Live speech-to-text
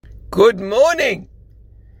Good morning.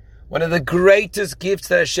 One of the greatest gifts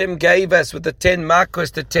that Hashem gave us with the 10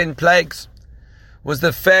 makos, the 10 plagues, was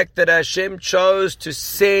the fact that Hashem chose to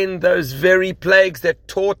send those very plagues that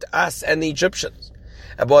taught us and the Egyptians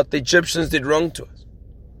about what the Egyptians did wrong to us.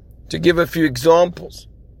 To give a few examples,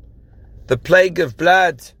 the plague of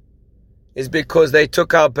blood is because they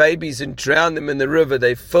took our babies and drowned them in the river.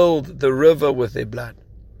 They filled the river with their blood.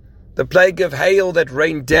 The plague of hail that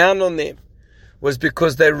rained down on them was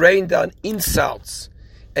because they rained down insults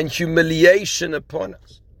and humiliation upon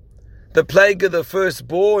us. The plague of the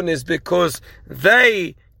firstborn is because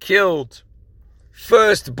they killed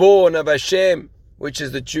firstborn of Hashem, which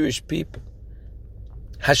is the Jewish people.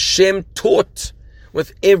 Hashem taught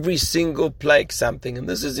with every single plague something, and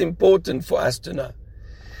this is important for us to know,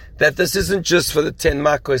 that this isn't just for the 10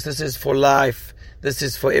 makos, this is for life, this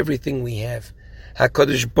is for everything we have.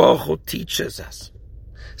 HaKadosh Baruch Hu teaches us.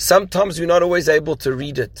 Sometimes we're not always able to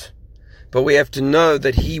read it, but we have to know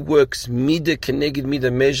that He works midah keneged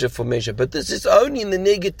midah, measure for measure. But this is only in the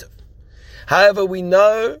negative. However, we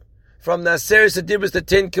know from the Aseret Adibros, the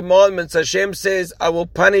 10 Commandments, Hashem says, I will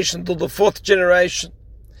punish until the 4th generation,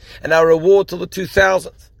 and I'll reward till the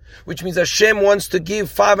 2000th. Which means Hashem wants to give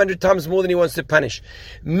 500 times more than He wants to punish.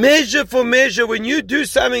 Measure for measure, when you do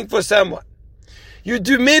something for someone, you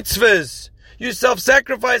do mitzvahs, you're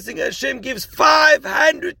self-sacrificing, Hashem gives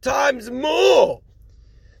 500 times more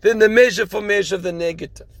than the measure for measure of the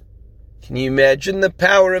negative. Can you imagine the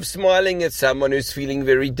power of smiling at someone who's feeling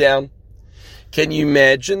very down? Can you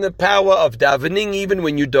imagine the power of davening even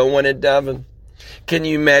when you don't want to daven? Can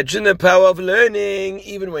you imagine the power of learning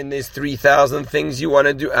even when there's 3,000 things you want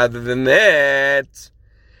to do other than that?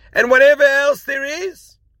 And whatever else there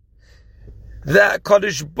is, the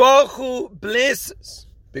Kadosh Baruch Hu blesses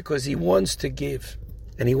because He wants to give,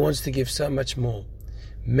 and He wants to give so much more,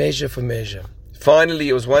 measure for measure. Finally,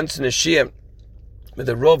 it was once in a Shia with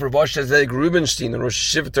the Rav Osher Zelig Rubenstein, the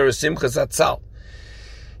Rosh Yeshiva Torah Simchas Atzal.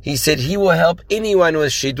 He said he will help anyone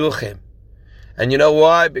with shidduchim. And you know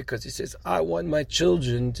why? Because he says, I want my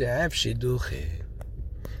children to have shidduchim.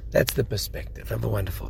 That's the perspective. Have a wonderful day.